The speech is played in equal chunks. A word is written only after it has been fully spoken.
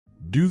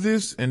Do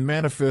this and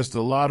manifest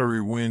a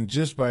lottery win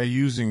just by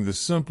using the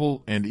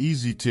simple and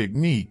easy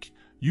technique.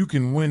 You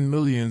can win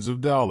millions of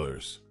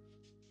dollars.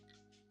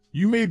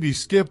 You may be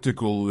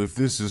skeptical if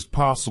this is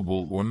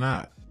possible or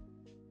not.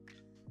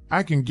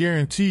 I can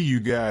guarantee you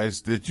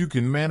guys that you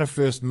can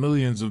manifest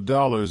millions of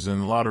dollars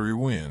in lottery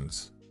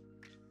wins.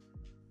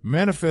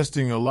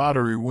 Manifesting a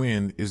lottery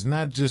win is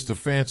not just a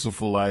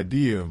fanciful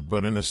idea,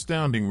 but an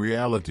astounding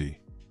reality.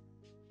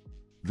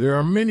 There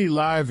are many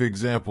live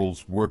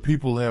examples where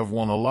people have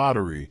won a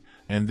lottery,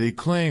 and they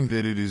claim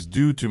that it is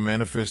due to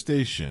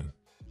manifestation.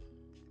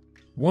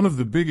 One of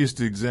the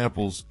biggest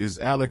examples is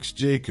Alex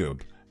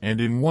Jacob, and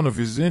in one of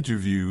his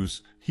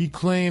interviews, he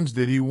claims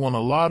that he won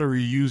a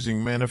lottery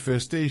using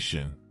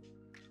manifestation.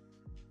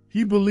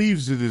 He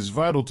believes it is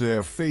vital to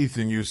have faith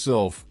in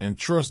yourself and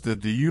trust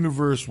that the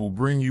universe will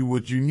bring you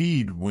what you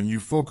need when you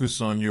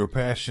focus on your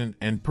passion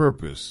and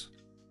purpose.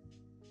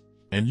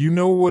 And you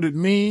know what it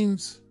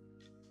means?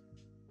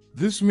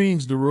 This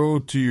means the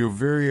road to your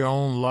very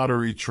own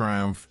lottery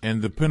triumph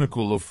and the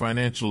pinnacle of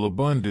financial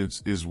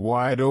abundance is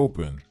wide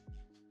open.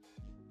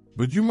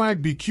 But you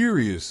might be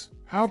curious,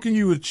 how can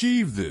you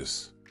achieve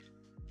this?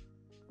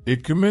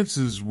 It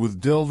commences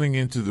with delving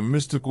into the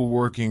mystical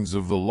workings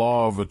of the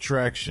law of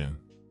attraction.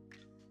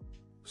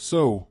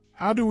 So,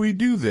 how do we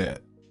do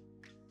that?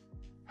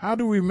 How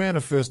do we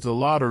manifest a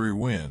lottery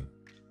win?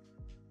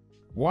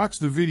 Watch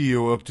the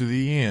video up to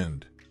the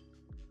end.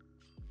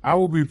 I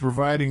will be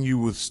providing you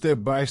with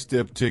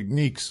step-by-step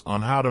techniques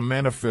on how to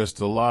manifest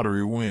a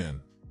lottery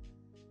win.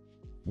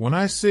 When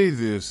I say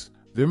this,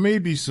 there may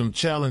be some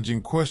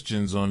challenging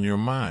questions on your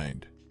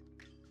mind.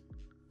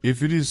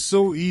 If it is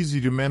so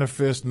easy to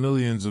manifest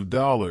millions of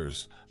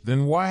dollars,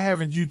 then why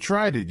haven't you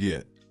tried it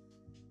yet?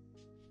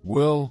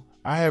 Well,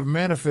 I have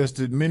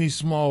manifested many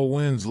small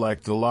wins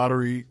like the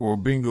lottery or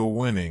bingo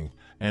winning,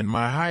 and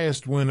my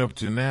highest win up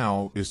to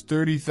now is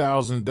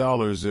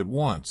 $30,000 at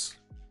once.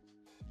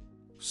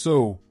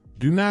 So,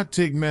 do not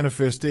take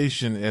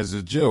manifestation as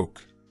a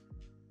joke.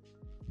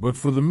 But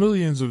for the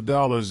millions of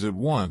dollars at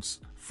once,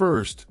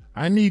 first,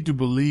 I need to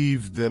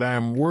believe that I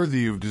am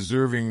worthy of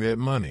deserving that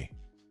money.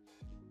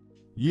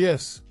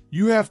 Yes,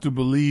 you have to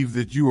believe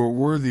that you are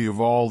worthy of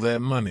all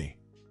that money.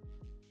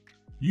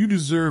 You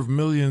deserve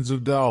millions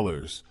of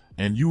dollars,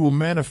 and you will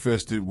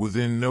manifest it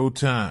within no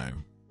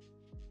time.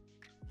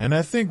 And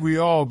I think we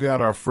all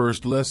got our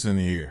first lesson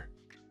here.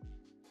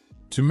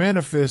 To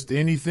manifest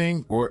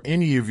anything or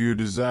any of your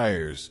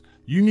desires,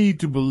 you need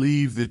to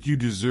believe that you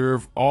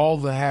deserve all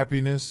the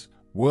happiness,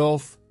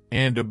 wealth,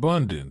 and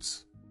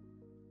abundance.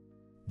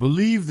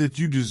 Believe that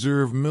you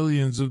deserve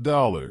millions of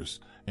dollars,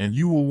 and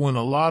you will win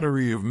a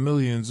lottery of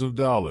millions of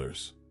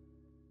dollars.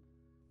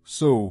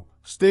 So,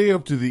 stay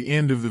up to the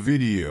end of the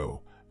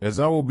video, as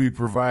I will be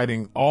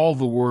providing all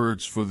the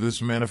words for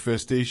this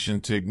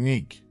manifestation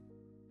technique.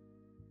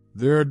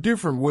 There are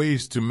different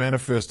ways to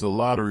manifest a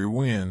lottery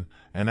win,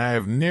 and I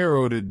have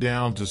narrowed it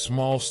down to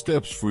small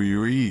steps for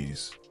your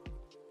ease.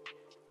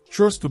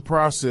 Trust the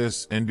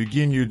process and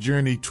begin your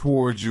journey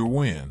towards your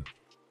win.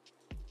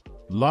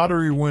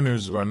 Lottery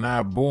winners are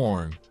not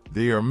born,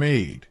 they are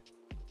made.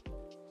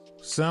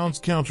 Sounds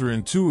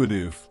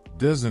counterintuitive,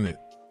 doesn't it?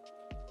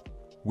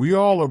 We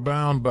all are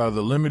bound by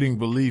the limiting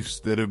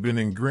beliefs that have been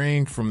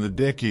ingrained from the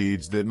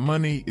decades that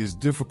money is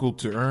difficult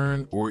to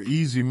earn or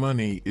easy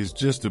money is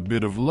just a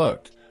bit of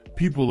luck.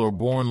 People are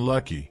born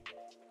lucky.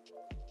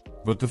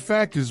 But the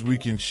fact is we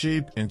can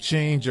shape and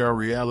change our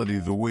reality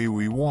the way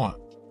we want.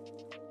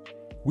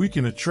 We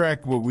can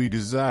attract what we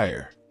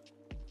desire.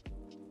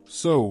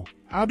 So,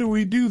 how do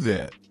we do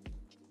that?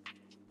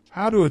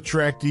 How to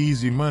attract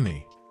easy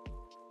money?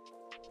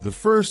 The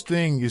first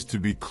thing is to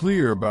be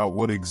clear about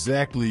what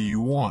exactly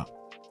you want.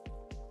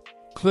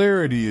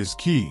 Clarity is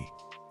key.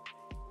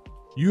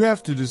 You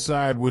have to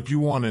decide what you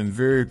want in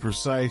very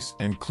precise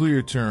and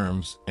clear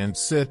terms and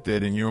set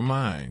that in your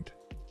mind.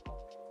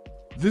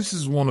 This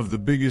is one of the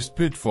biggest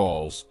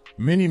pitfalls.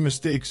 Many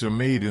mistakes are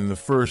made in the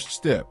first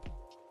step.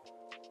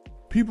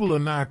 People are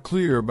not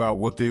clear about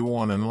what they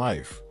want in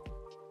life.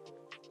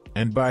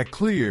 And by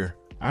clear,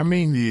 I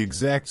mean the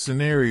exact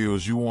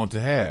scenarios you want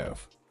to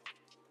have.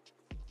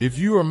 If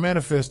you are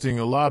manifesting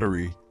a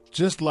lottery,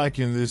 just like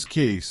in this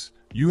case,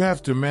 you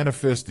have to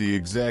manifest the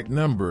exact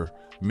number,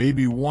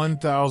 maybe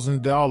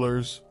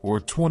 $1,000 or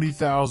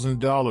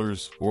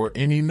 $20,000 or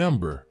any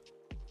number.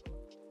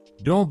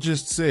 Don't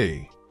just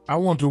say, I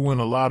want to win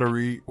a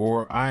lottery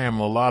or I am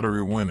a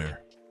lottery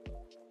winner.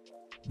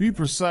 Be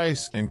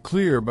precise and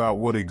clear about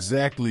what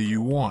exactly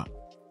you want.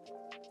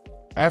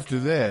 After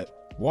that,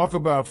 walk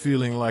about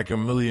feeling like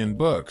 $1 million.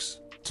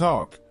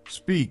 Talk,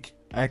 speak,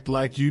 act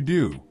like you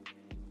do.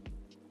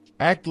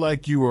 Act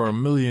like you are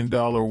 $1 million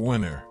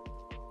winner.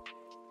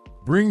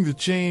 Bring the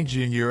change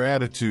in your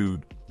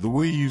attitude, the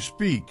way you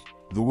speak,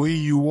 the way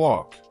you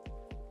walk.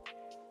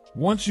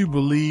 Once you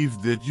believe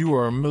that you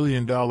are $1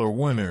 million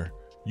winner,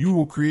 you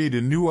will create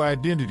a new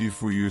identity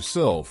for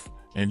yourself,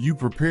 and you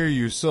prepare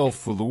yourself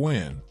for the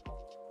win.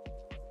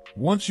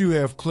 Once you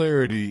have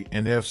clarity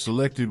and have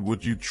selected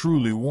what you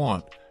truly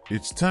want,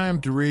 it's time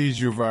to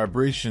raise your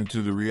vibration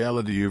to the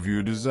reality of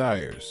your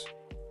desires.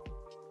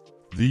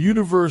 The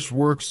universe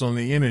works on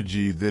the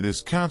energy that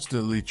is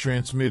constantly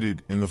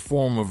transmitted in the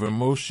form of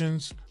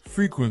emotions,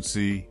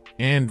 frequency,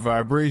 and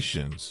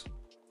vibrations.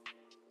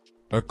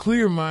 A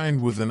clear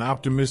mind with an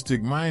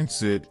optimistic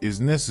mindset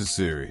is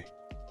necessary.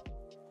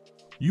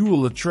 You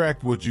will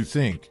attract what you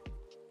think.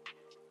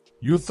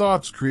 Your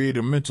thoughts create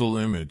a mental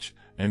image,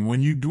 and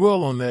when you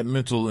dwell on that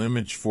mental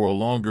image for a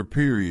longer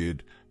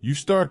period, you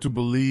start to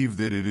believe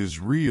that it is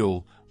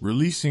real,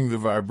 releasing the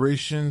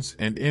vibrations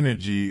and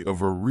energy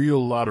of a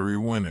real lottery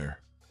winner.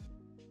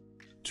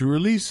 To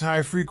release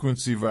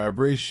high-frequency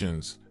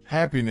vibrations,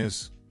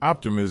 happiness,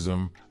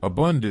 optimism,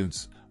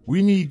 abundance,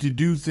 we need to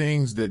do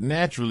things that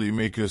naturally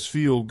make us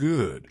feel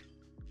good.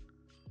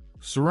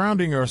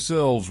 Surrounding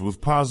ourselves with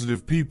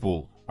positive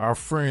people, our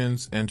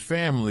friends and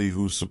family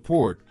who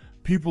support,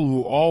 people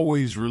who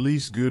always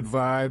release good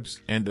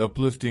vibes and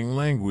uplifting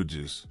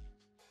languages.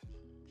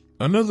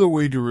 Another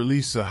way to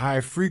release a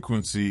high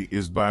frequency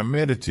is by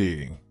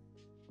meditating.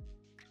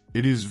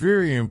 It is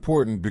very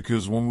important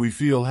because when we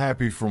feel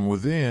happy from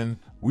within,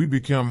 we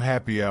become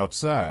happy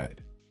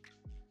outside.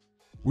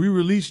 We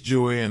release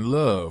joy and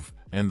love,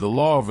 and the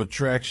law of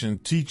attraction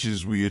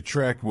teaches we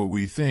attract what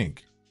we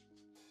think.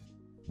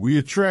 We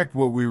attract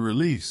what we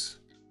release.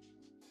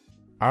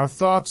 Our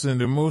thoughts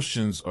and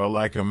emotions are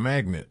like a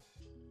magnet.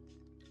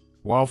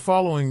 While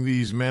following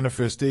these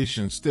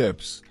manifestation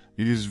steps,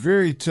 it is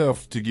very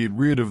tough to get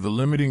rid of the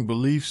limiting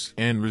beliefs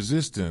and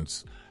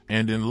resistance,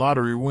 and in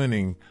lottery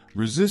winning,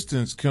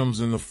 resistance comes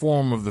in the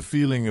form of the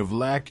feeling of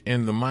lack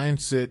and the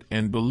mindset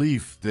and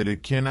belief that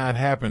it cannot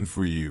happen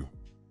for you.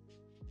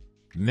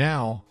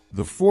 Now,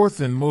 the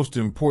fourth and most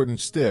important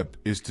step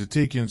is to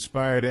take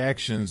inspired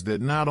actions that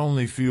not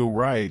only feel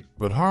right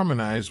but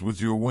harmonize with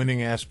your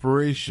winning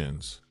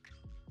aspirations.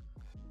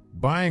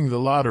 Buying the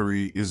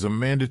lottery is a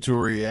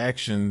mandatory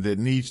action that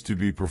needs to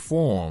be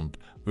performed,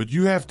 but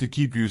you have to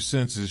keep your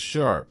senses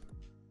sharp.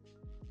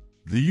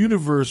 The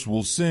universe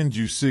will send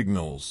you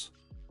signals.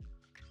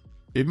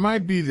 It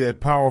might be that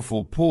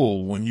powerful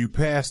pull when you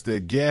pass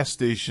that gas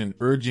station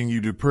urging you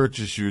to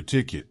purchase your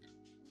ticket.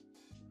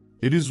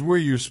 It is where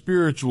your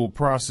spiritual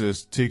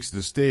process takes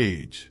the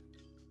stage.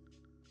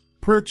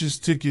 Purchase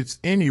tickets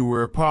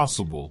anywhere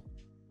possible.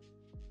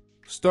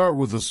 Start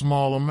with a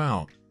small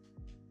amount.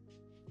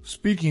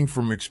 Speaking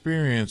from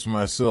experience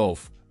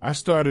myself, I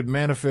started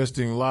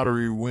manifesting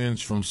lottery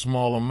wins from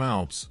small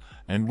amounts,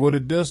 and what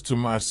it does to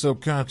my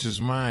subconscious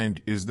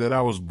mind is that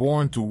I was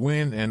born to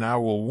win and I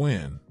will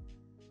win.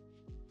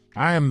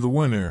 I am the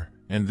winner,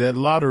 and that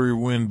lottery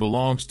win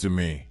belongs to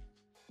me.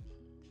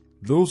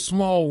 Those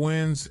small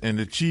wins and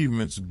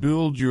achievements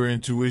build your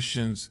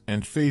intuitions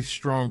and faith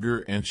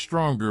stronger and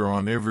stronger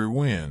on every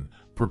win,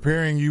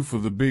 preparing you for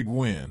the big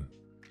win.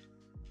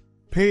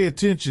 Pay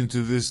attention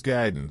to this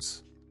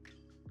guidance.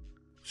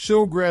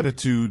 Show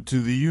gratitude to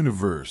the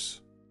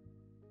universe.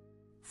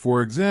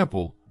 For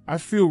example, I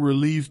feel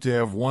relieved to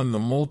have won the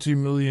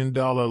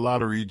multi-million-dollar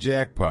lottery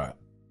jackpot.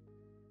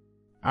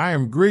 I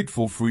am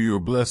grateful for your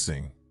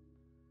blessing.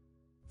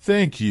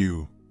 Thank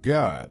you,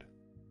 God.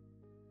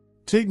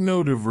 Take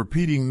note of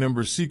repeating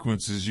number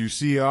sequences you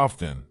see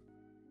often.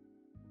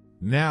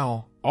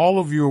 Now, all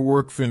of your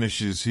work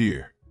finishes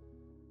here.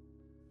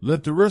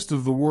 Let the rest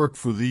of the work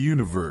for the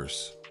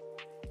universe.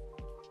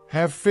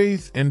 Have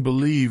faith and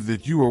believe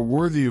that you are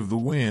worthy of the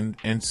win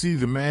and see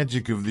the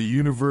magic of the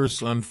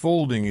universe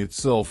unfolding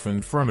itself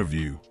in front of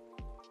you.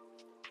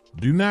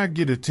 Do not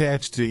get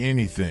attached to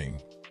anything.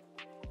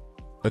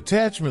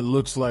 Attachment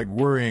looks like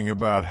worrying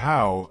about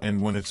how and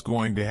when it's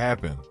going to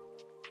happen.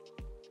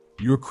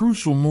 Your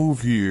crucial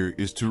move here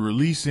is to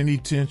release any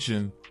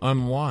tension,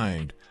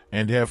 unwind,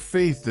 and have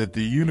faith that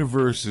the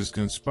universe is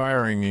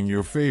conspiring in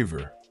your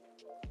favor.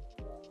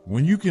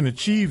 When you can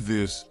achieve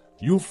this,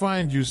 you'll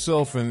find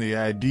yourself in the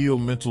ideal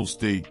mental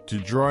state to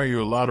draw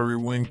your lottery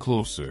win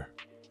closer.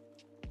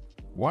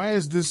 Why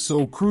is this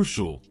so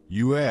crucial,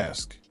 you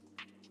ask?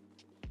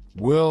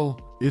 Well,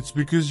 it's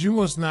because you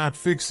must not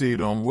fixate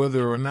on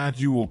whether or not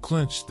you will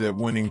clinch that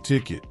winning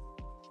ticket.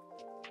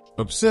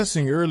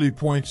 Obsessing early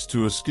points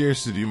to a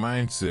scarcity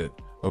mindset,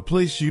 a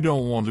place you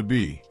don't want to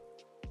be.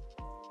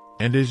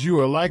 And as you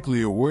are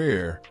likely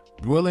aware,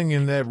 dwelling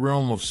in that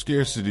realm of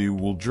scarcity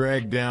will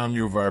drag down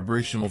your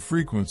vibrational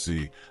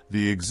frequency,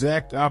 the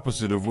exact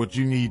opposite of what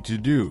you need to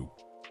do.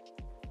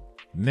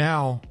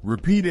 Now,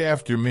 repeat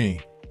after me.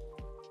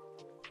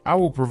 I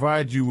will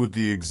provide you with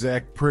the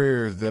exact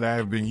prayer that I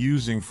have been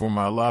using for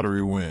my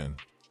lottery win.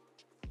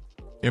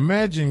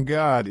 Imagine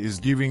God is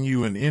giving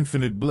you an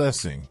infinite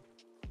blessing.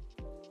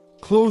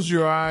 Close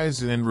your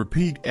eyes and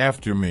repeat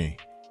after me.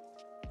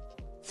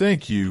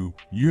 Thank you,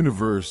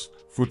 universe,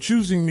 for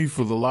choosing me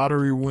for the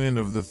lottery win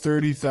of the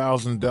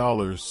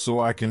 $30,000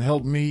 so I can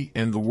help me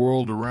and the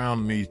world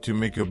around me to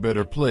make a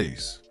better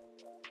place.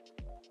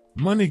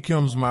 Money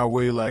comes my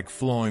way like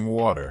flowing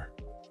water.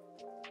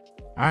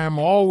 I am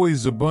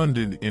always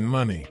abundant in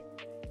money.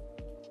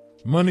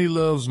 Money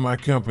loves my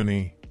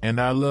company, and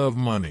I love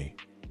money.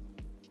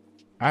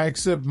 I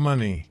accept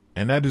money,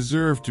 and I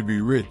deserve to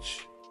be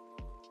rich.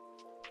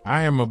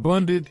 I am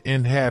abundant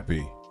and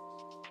happy.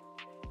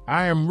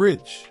 I am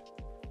rich.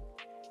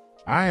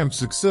 I am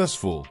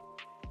successful.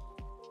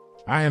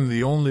 I am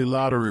the only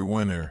lottery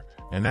winner,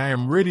 and I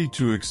am ready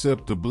to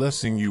accept the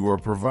blessing you are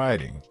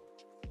providing.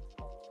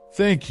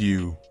 Thank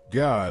you,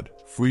 God,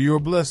 for your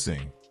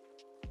blessing.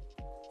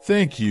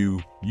 Thank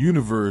you,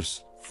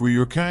 universe, for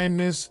your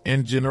kindness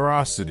and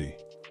generosity.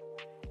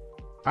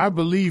 I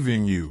believe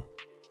in you.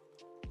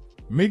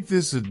 Make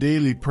this a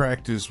daily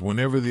practice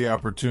whenever the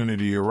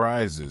opportunity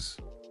arises.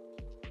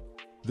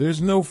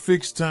 There's no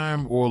fixed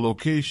time or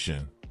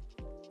location.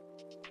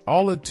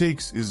 All it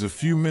takes is a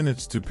few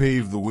minutes to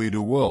pave the way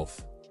to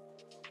wealth.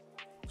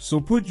 So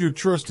put your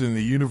trust in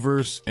the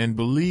universe and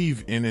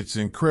believe in its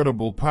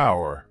incredible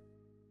power.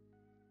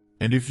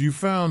 And if you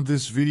found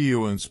this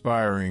video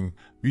inspiring,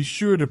 be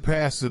sure to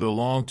pass it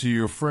along to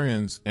your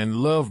friends and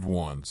loved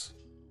ones.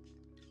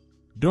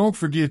 Don't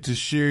forget to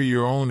share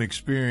your own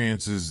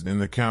experiences in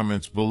the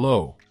comments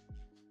below.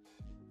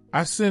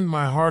 I send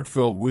my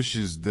heartfelt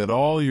wishes that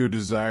all your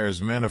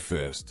desires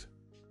manifest.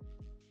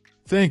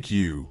 Thank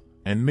you,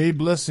 and may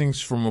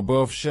blessings from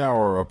above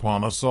shower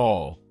upon us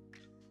all.